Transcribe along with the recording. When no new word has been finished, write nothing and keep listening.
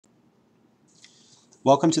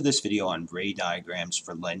Welcome to this video on ray diagrams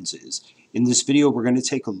for lenses. In this video, we're going to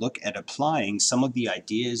take a look at applying some of the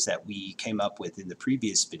ideas that we came up with in the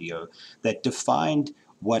previous video that defined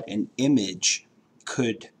what an image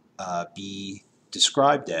could be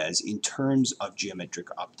described as in terms of geometric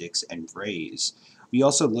optics and rays. We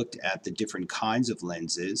also looked at the different kinds of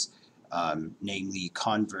lenses, namely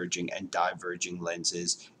converging and diverging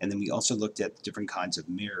lenses, and then we also looked at the different kinds of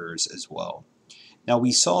mirrors as well. Now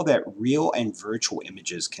we saw that real and virtual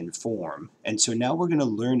images can form, and so now we're going to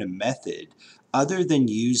learn a method other than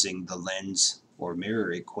using the lens or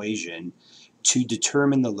mirror equation to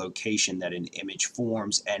determine the location that an image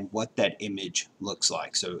forms and what that image looks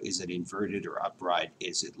like. So is it inverted or upright?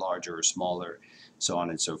 Is it larger or smaller? So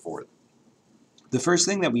on and so forth. The first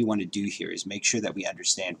thing that we want to do here is make sure that we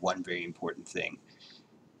understand one very important thing.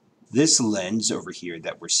 This lens over here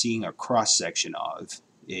that we're seeing a cross section of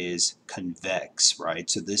is convex, right?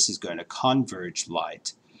 So this is going to converge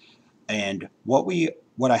light. And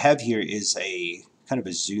what I have here is a kind of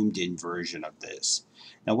a zoomed in version of this.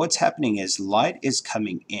 Now what's happening is light is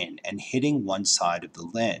coming in and hitting one side of the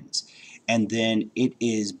lens, and then it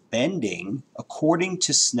is bending according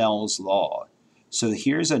to Snell's law. So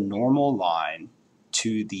here's a normal line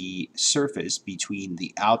to the surface between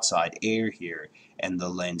the outside air here and the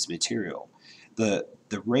lens material. The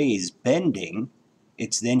ray is bending.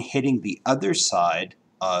 It's then hitting the other side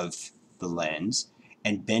of the lens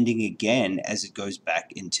and bending again as it goes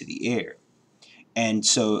back into the air. And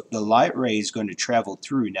so the light ray is going to travel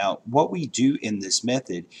through. Now, what we do in this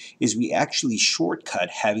method is we actually shortcut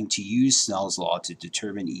having to use Snell's law to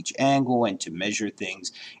determine each angle and to measure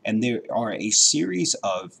things. And there are a series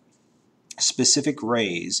of specific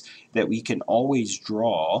rays that we can always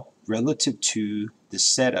draw relative to the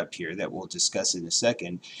setup here that we'll discuss in a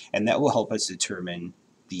second, and that will help us determine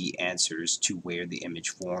the answers to where the image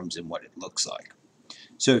forms and what it looks like.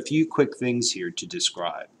 So a few quick things here to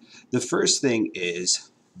describe. The first thing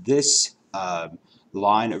is this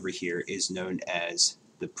line over here is known as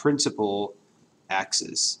the principal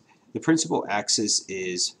axis. The principal axis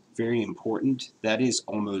is very important. That is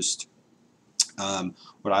almost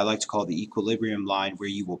what I like to call the equilibrium line, where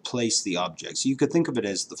you will place the object. So you could think of it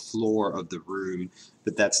as the floor of the room,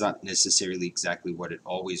 but that's not necessarily exactly what it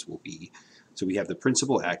always will be. So we have the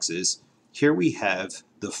principal axis. Here we have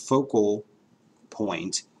the focal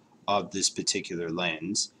point of this particular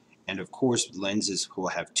lens. And of course, lenses will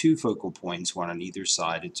have two focal points, one on either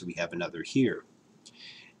side, and so we have another here.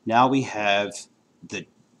 Now we have the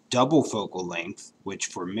double focal length, which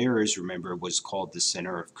for mirrors, remember, was called the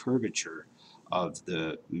center of curvature of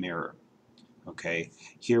the mirror. Okay,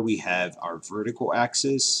 here we have our vertical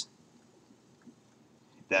axis.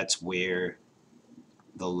 That's where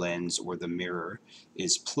the lens or the mirror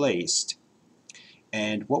is placed.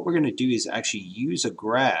 And what we're going to do is actually use a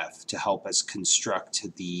graph to help us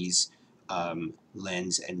construct these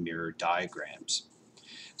lens and mirror diagrams.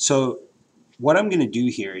 So what I'm going to do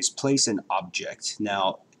here is place an object.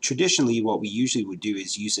 Now, traditionally, what we usually would do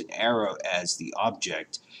is use an arrow as the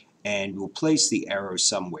object, and we'll place the arrow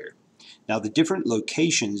somewhere. Now, the different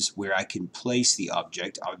locations where I can place the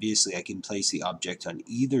object, obviously I can place the object on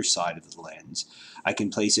either side of the lens. I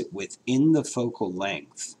can place it within the focal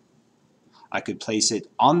length. I could place it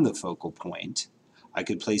on the focal point. I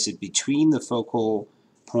could place it between the focal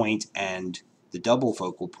point and the double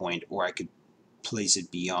focal point, or I could place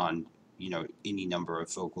it beyond, any number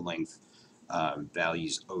of focal length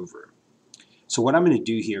values over. So what I'm going to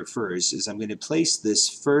do here first is I'm going to place this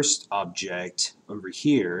first object over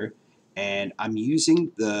here, and I'm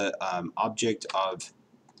using the object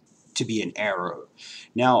to be an arrow.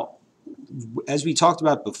 Now, as we talked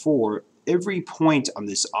about before, every point on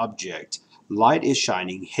this object, light is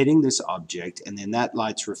shining, hitting this object, and then that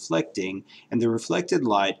light's reflecting, and the reflected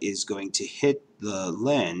light is going to hit the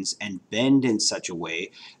lens and bend in such a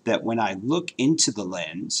way that when I look into the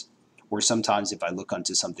lens, or sometimes if I look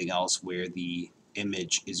onto something else where the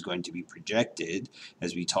image is going to be projected,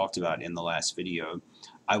 as we talked about in the last video,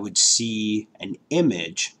 I would see an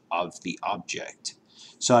image of the object.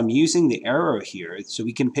 So I'm using the arrow here so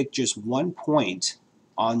we can pick just one point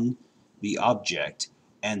on the object,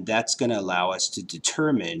 and that's going to allow us to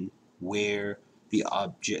determine where the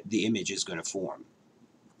image is going to form.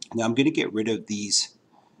 Now I'm going to get rid of these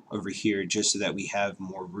over here just so that we have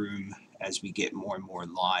more room as we get more and more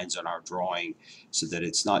lines on our drawing so that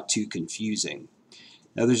it's not too confusing.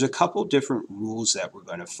 Now there's a couple different rules that we're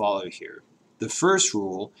going to follow here. The first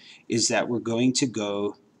rule is that we're going to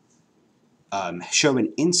go show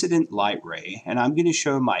an incident light ray, and I'm going to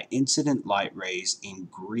show my incident light rays in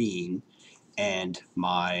green and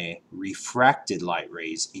my refracted light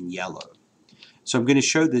rays in yellow. So I'm going to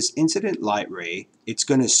show this incident light ray. It's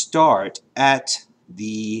going to start at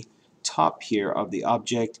the top here of the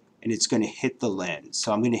object, and it's going to hit the lens.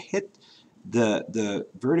 So I'm going to hit the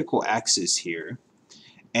vertical axis here,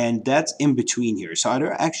 and that's in between here. So I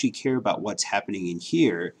don't actually care about what's happening in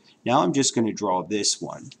here. Now I'm just going to draw this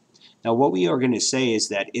one. Now what we are going to say is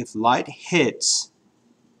that if light hits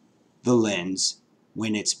the lens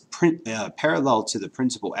when it's parallel to the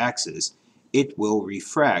principal axis, it will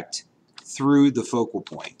refract through the focal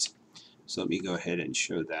point. So let me go ahead and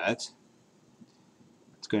show that.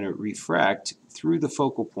 It's going to refract through the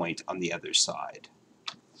focal point on the other side.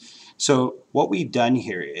 So what we've done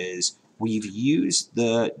here is we've used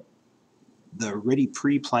the already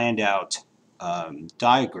pre-planned out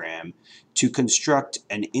diagram to construct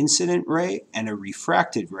an incident ray and a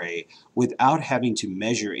refracted ray without having to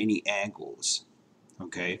measure any angles.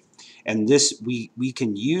 Okay, and this we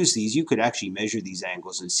can use these. You could actually measure these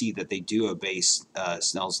angles and see that they do obey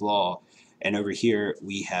Snell's law. And over here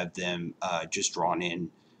we have them just drawn in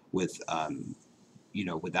with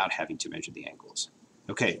without having to measure the angles.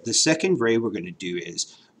 Okay, the second ray we're going to do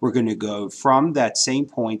is we're going to go from that same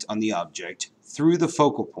point on the object through the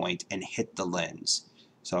focal point and hit the lens.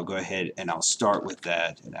 So I'll go ahead and I'll start with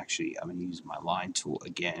that. And actually I'm going to use my line tool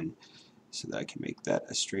again so that I can make that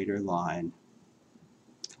a straighter line.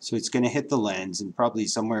 So it's going to hit the lens and probably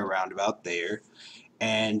somewhere around about there,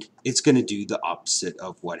 and it's going to do the opposite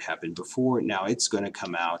of what happened before. Now it's going to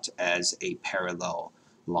come out as a parallel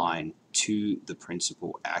line to the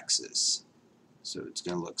principal axis. So it's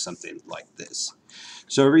going to look something like this.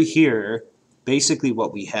 So over here, basically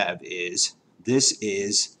what we have is, this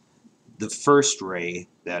is the first ray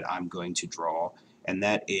that I'm going to draw, and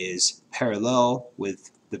that is parallel with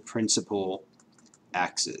the principal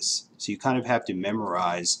axis. So you kind of have to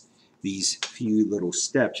memorize these few little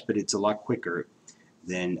steps, but it's a lot quicker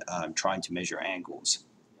than trying to measure angles.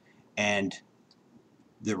 And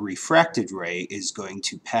the refracted ray is going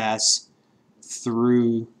to pass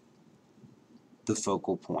through the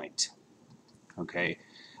focal point. Okay.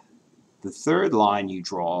 The third line you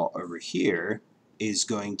draw over here is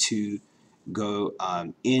going to go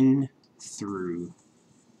in through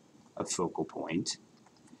a focal point,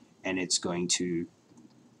 and it's going to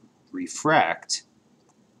refract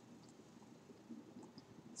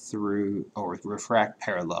through, or refract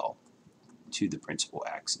parallel to the principal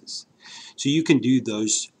axis. So you can do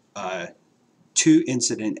those two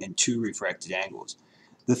incident and two refracted angles.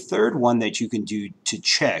 The third one that you can do to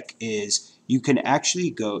check is you can actually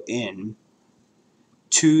go in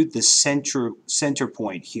to the center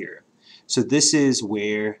point here. So this is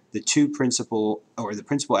where the two principal, or the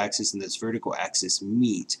principal axis and this vertical axis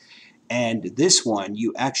meet. And this one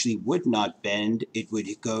you actually would not bend, it would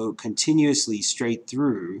go continuously straight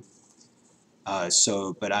through.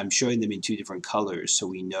 But I'm showing them in two different colors so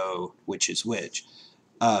we know which is which.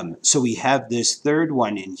 So we have this third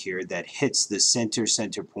one in here that hits the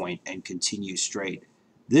center point and continues straight.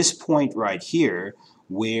 This point right here,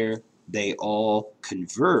 where they all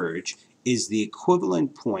converge, is the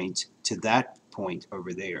equivalent point to that point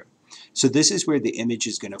over there. So this is where the image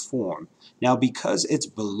is going to form. Now because it's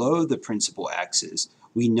below the principal axis,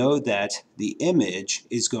 we know that the image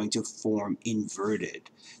is going to form inverted.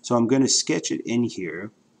 So I'm going to sketch it in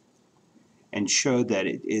here and show that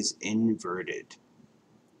it is inverted.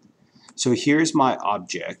 So here's my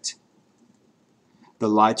object. The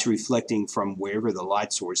light's reflecting from wherever the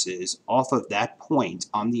light source is off of that point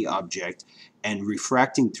on the object and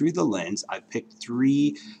refracting through the lens. I picked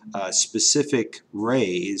three specific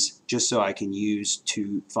rays just so I can use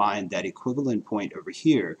to find that equivalent point over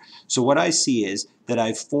here. So what I see is that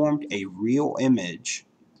I've formed a real image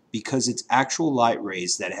because it's actual light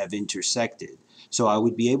rays that have intersected. So I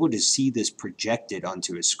would be able to see this projected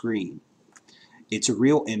onto a screen. It's a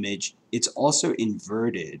real image. It's also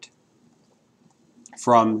inverted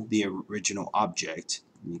from the original object.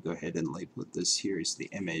 Let me go ahead and label this here as the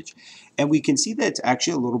image. And we can see that it's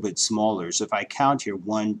actually a little bit smaller. So if I count here,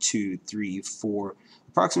 1, 2, 3, 4,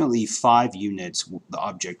 approximately 5 units the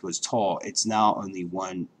object was tall. It's now only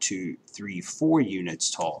 1, 2, 3, 4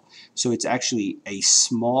 units tall. So it's actually a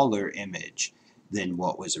smaller image than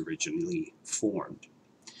what was originally formed.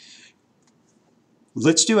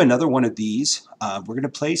 Let's do another one of these. We're going to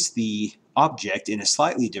place the object in a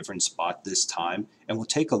slightly different spot this time, and we'll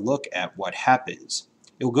take a look at what happens.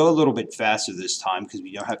 It'll go a little bit faster this time because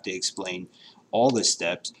we don't have to explain all the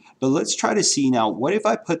steps, but let's try to see now, what if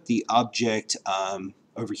I put the object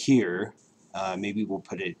over here, maybe we'll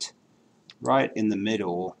put it right in the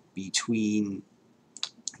middle between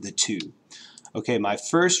the two. Okay, my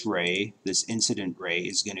first ray, this incident ray,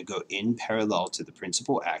 is going to go in parallel to the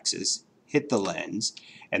principal axis, hit the lens,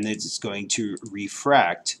 and then it's going to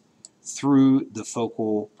refract through the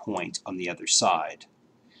focal point on the other side.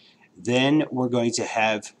 Then we're going to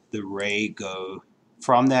have the ray go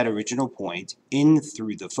from that original point in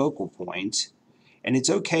through the focal point, and it's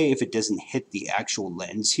okay if it doesn't hit the actual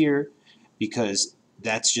lens here, because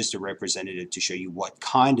that's just a representative to show you what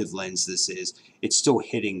kind of lens this is. It's still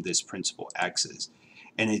hitting this principal axis,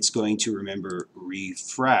 and it's going to, remember,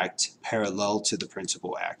 refract parallel to the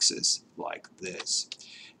principal axis like this.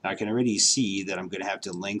 Now I can already see that I'm going to have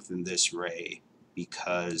to lengthen this ray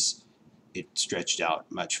because it stretched out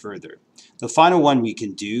much further. The final one we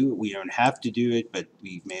can do, we don't have to do it, but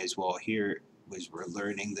we may as well here as we're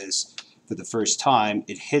learning this for the first time.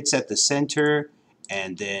 It hits at the center,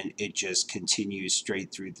 and then it just continues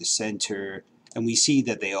straight through the center, and we see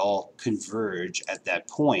that they all converge at that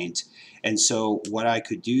point. And so what I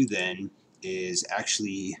could do then is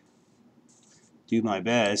actually do my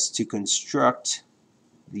best to construct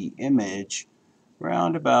the image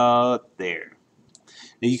round about there.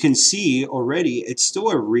 Now you can see already it's still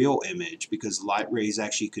a real image because light rays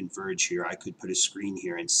actually converge here. I could put a screen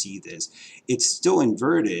here and see this. It's still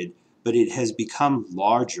inverted, but it has become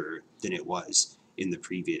larger than it was in the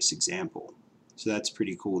previous example. So that's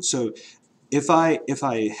pretty cool. So if I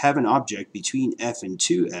have an object between f and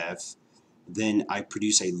 2f, then I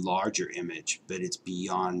produce a larger image, but it's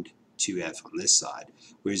beyond 2f on this side.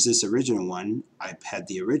 Whereas this original one, I had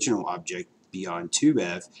the original object beyond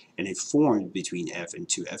 2f, and it formed between f and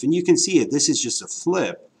 2f. And you can see it, this is just a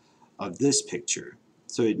flip of this picture,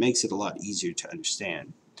 so it makes it a lot easier to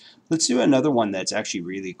understand. Let's do another one that's actually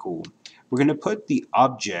really cool. We're going to put the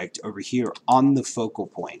object over here on the focal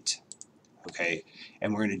point, okay,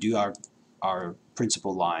 and we're going to do our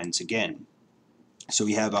principal lines again. So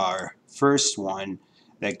we have our first one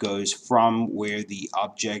that goes from where the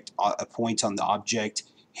object, a point on the object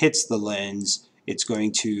hits the lens. It's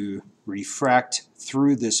going to refract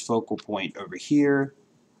through this focal point over here,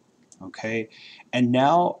 okay, and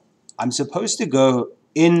now I'm supposed to go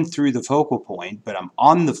in through the focal point, but I'm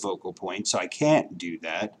on the focal point, so I can't do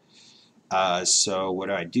that. So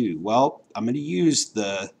what do? Well, I'm going to use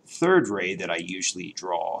the third ray that I usually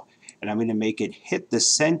draw, and I'm going to make it hit the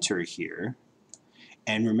center here.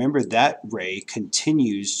 And remember, that ray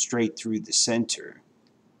continues straight through the center.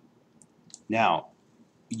 Now,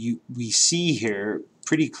 we see here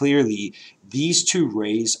pretty clearly these two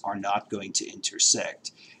rays are not going to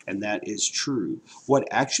intersect, and that is true. What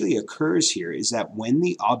actually occurs here is that when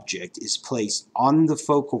the object is placed on the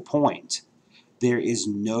focal point, there is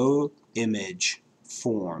no image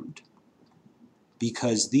formed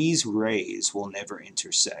because these rays will never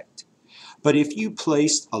intersect. But if you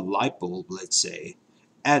placed a light bulb, let's say,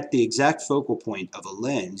 at the exact focal point of a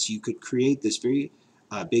lens, you could create this very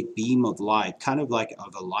big beam of light, kind of like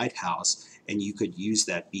of a lighthouse, and you could use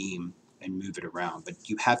that beam and move it around. But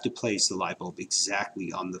you have to place the light bulb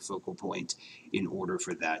exactly on the focal point in order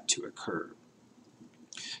for that to occur.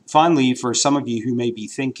 Finally, for some of you who may be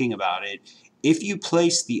thinking about it, if you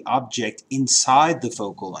place the object inside the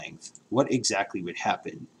focal length, what exactly would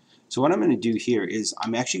happen? So what I'm going to do here is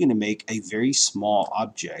I'm actually going to make a very small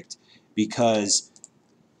object, because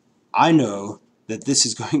I know that this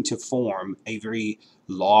is going to form a very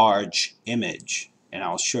large image, and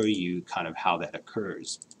I'll show you kind of how that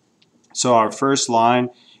occurs. So our first line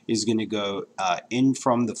is going to go in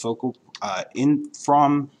from the focal,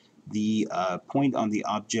 point on the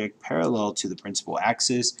object parallel to the principal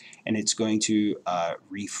axis, and it's going to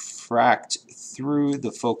refract through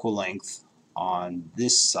the focal length on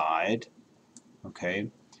this side, okay?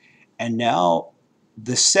 And now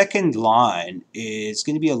the second line is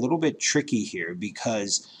going to be a little bit tricky here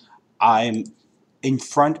because I'm in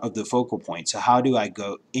front of the focal point. So how do I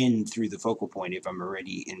go in through the focal point if I'm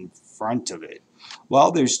already in front of it?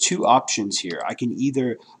 Well, there's two options here. I can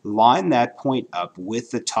either line that point up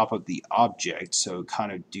with the top of the object, so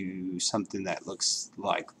kind of do something that looks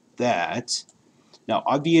like that. Now,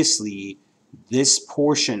 obviously, this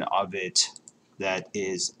portion of it that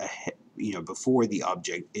is before the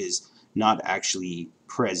object is not actually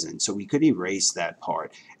present. So we could erase that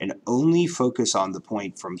part and only focus on the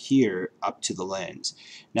point from here up to the lens.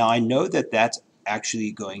 Now I know that that's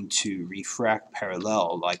actually going to refract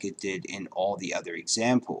parallel like it did in all the other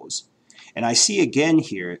examples. And I see again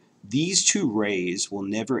here, these two rays will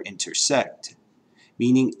never intersect,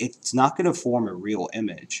 meaning it's not going to form a real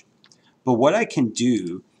image. But what I can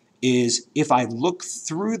do is if I look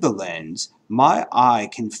through the lens, my eye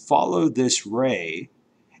can follow this ray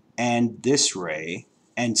and this ray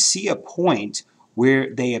and see a point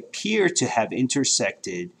where they appear to have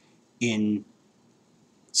intersected in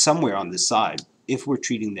somewhere on the side. if we're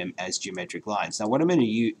treating them as geometric lines. Now what I'm going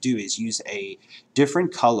to do is use a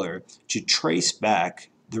different color to trace back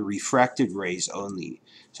the refracted rays only.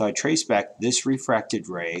 So I trace back this refracted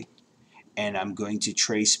ray, and I'm going to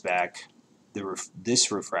trace back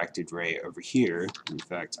this refracted ray over here. In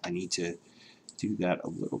fact, I need to do that a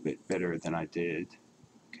little bit better than I did.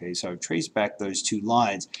 Okay, so I've traced back those two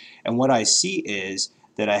lines, and what I see is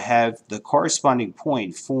that I have the corresponding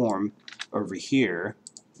point form over here.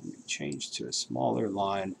 Let me change to a smaller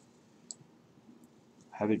line.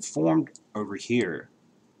 Have it formed over here.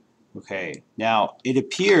 Okay, now it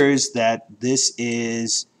appears that this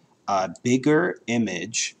is a bigger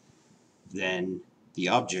image than the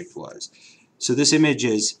object was. So this image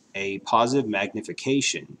is a positive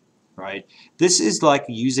magnification, right? This is like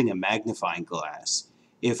using a magnifying glass.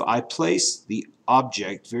 If I place the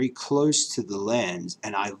object very close to the lens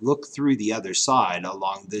and I look through the other side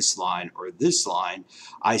along this line or this line,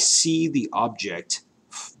 I see the object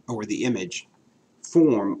or the image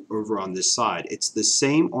form over on this side. It's the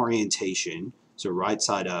same orientation, so right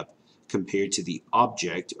side up, compared to the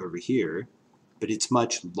object over here, but it's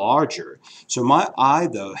much larger. So my eye,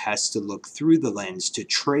 though, has to look through the lens to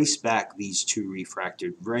trace back these two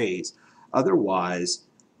refracted rays. Otherwise,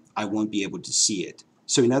 I won't be able to see it.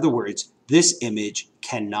 So in other words, this image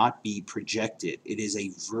cannot be projected. It is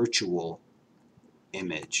a virtual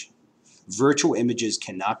image. Virtual images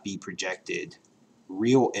cannot be projected.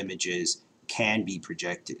 Real images can be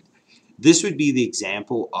projected. This would be the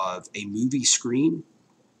example of a movie screen,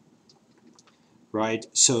 right?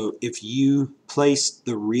 So if you place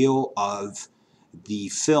the reel of the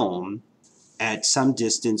film at some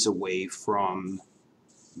distance away from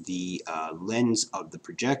the lens of the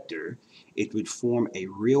projector, it would form a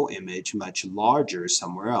real image much larger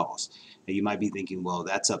somewhere else. Now you might be thinking, well,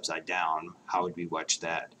 that's upside down. How would we watch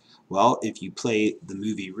that? Well, if you play the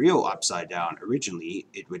movie reel upside down originally,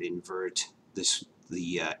 it would invert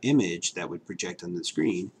the image that would project on the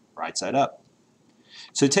screen right side up.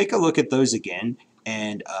 So take a look at those again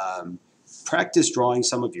and practice drawing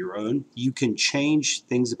some of your own. You can change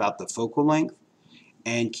things about the focal length,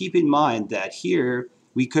 and keep in mind that here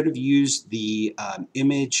we could have used the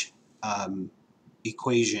image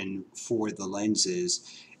equation for the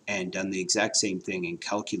lenses and done the exact same thing and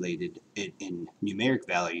calculated it in numeric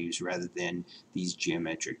values rather than these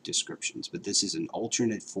geometric descriptions. But this is an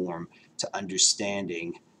alternate form to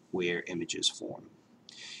understanding where images form.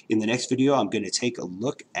 In the next video, I'm going to take a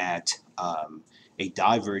look at a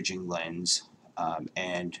diverging lens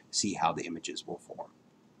and see how the images will form.